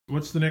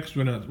What's the next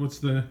one?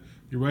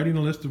 You're writing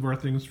a list of our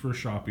things for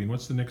shopping.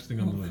 What's the next thing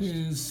on the list?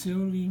 Okay, Sara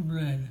Lee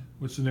bread.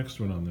 What's the next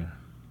one on there?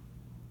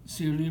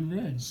 Sara Lee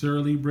bread. Sara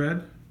Lee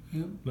bread?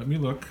 Yep. Let me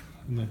look,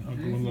 and then I'll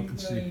go and look and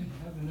see. I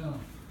have enough.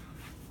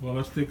 Well,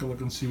 let's take a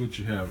look and see what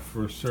you have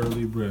for Sara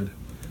Lee bread.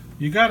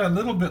 You got a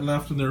little bit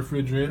left in the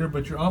refrigerator,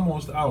 but you're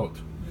almost out.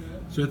 Yeah.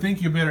 So I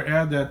think you better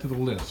add that to the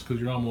list because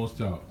you're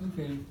almost out.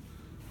 Okay.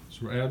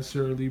 So we'll add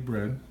Sara Lee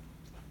bread.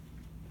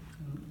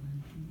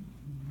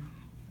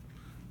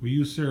 We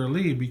use Sara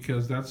Lee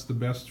because that's the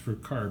best for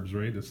carbs,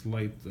 right? It's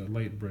light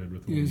bread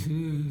with Yes,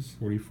 it is.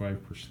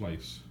 45 per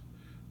slice.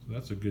 So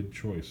that's a good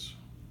choice.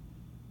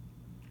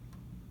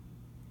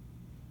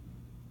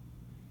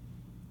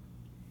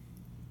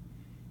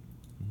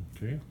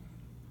 Okay.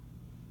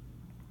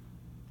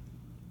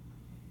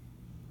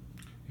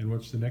 And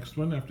what's the next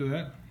one after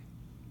that?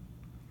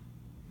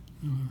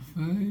 Number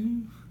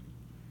 5.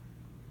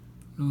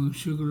 No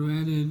sugar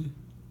added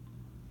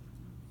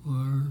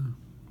or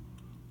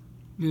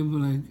maybe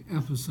like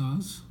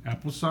applesauce.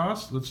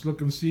 Applesauce. Let's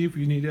look and see if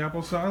you need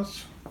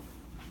applesauce.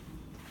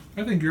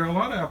 I think you're a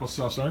lot of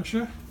applesauce, aren't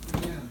you?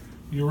 Yeah.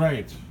 You're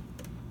right.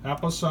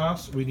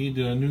 Applesauce. We need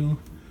a new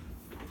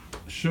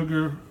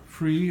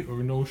sugar-free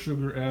or no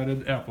sugar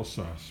added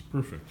applesauce.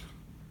 Perfect.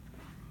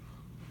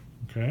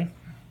 Okay.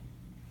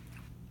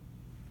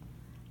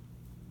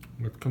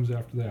 What comes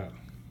after that?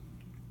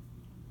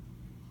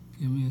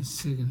 Give me a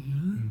second here.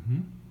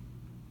 Mm-hmm.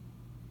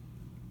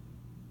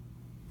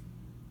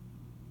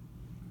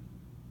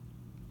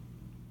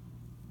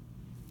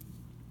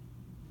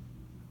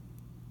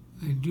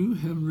 I do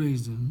have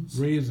raisins.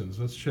 Raisins.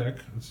 Let's check.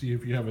 Let's see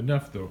if you have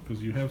enough though,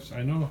 because you have.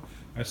 I know.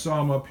 I saw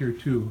them up here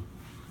too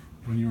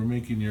when you were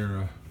making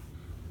your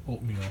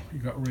oatmeal. You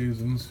got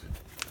raisins.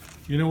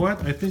 You know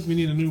what? I think we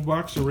need a new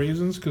box of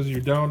raisins because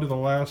you're down to the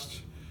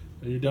last.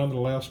 You're down to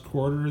the last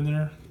quarter in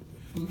there.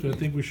 Okay. So I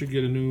think we should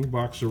get a new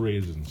box of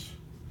raisins.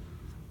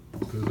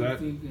 Because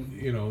that,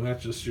 you know,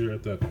 that's just you're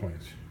at that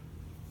point.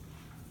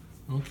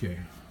 Okay.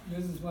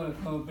 This is what I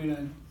call being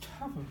on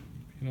top of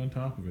it. Being on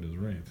top of it is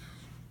right.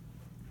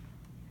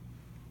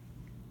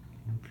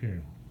 Okay.